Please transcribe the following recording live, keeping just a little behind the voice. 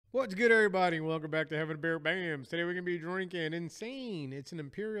What's good, everybody? Welcome back to Having a Beer Bams. Today we're going to be drinking Insane. It's an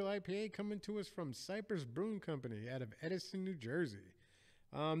Imperial IPA coming to us from Cypress Brewing Company out of Edison, New Jersey.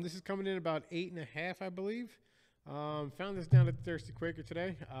 This is coming in about 8.5, I believe. Found this down at the Thirsty Quaker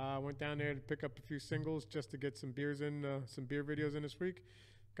today. Went down there to pick up a few singles just to get some beers in, some beer videos in this week.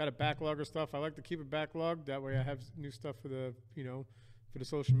 Got a backlog of stuff. I like to keep a backlog. That way I have new stuff for the, for the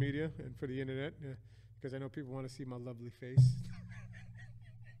social media and for the internet. Because I know people want to see my lovely face.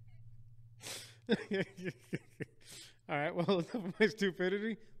 All right, well, enough of my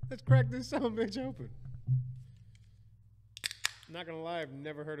stupidity. Let's crack this son of a bitch open. Not gonna lie, I've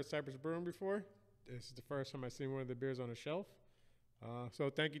never heard of Cypress Brewing before. This is the first time I've seen one of the beers on a shelf. So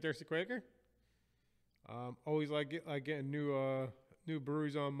thank you, Thirsty Quaker. Always like getting new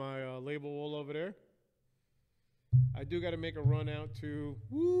breweries on my label wall over there. I do got to make a run out to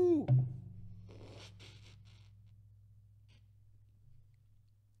woo.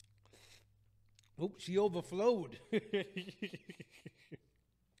 Oh, she overflowed.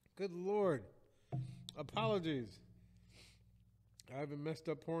 Good Lord. Apologies. I haven't messed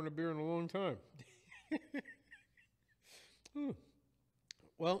up pouring a beer in a long time.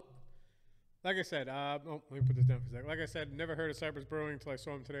 Well, like I said, let me put this down for a second. Like I said, never heard of Cypress Brewing until I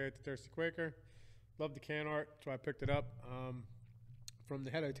saw him today at the Thirsty Quaker. Love the can art, so I picked it up. From the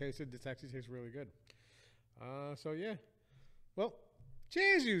head I tasted, this actually tastes really good. So yeah. Well,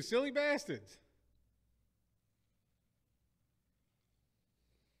 cheers, you silly bastards.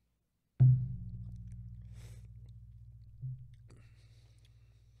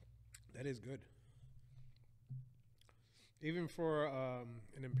 That is good. Even for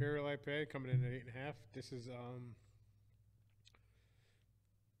an Imperial IPA coming in at 8.5, this is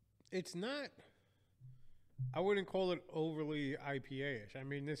it's not. I wouldn't call it overly IPA-ish. I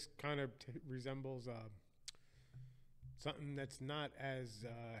mean, this kind of resembles something that's not as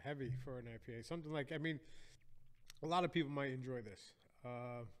heavy for an IPA. Something like, I mean, a lot of people might enjoy this.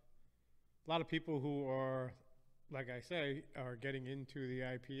 A lot of people who are, like I say, are getting into the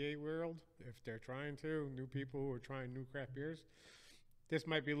IPA world, if they're trying to, new people who are trying new craft beers. This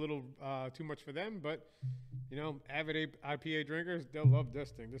might be a little too much for them, but, avid IPA drinkers, they'll love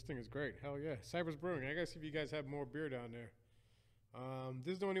this thing. This thing is great. Hell yeah. Cypress Brewing. I gotta see if you guys have more beer down there.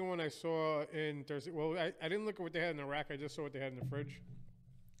 This is the only one I saw in Thursday. Well, I didn't look at what they had in the rack. I just saw what they had in the fridge.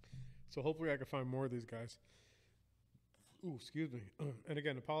 So hopefully I can find more of these guys. Ooh, excuse me. And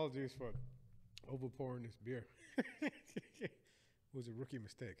again, apologies for overpouring this beer. It was a rookie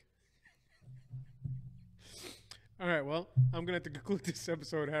mistake. All right, well, I'm going to have to conclude this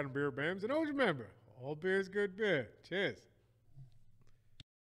episode of Having Beer Bams. And always remember, all beer is good beer. Cheers.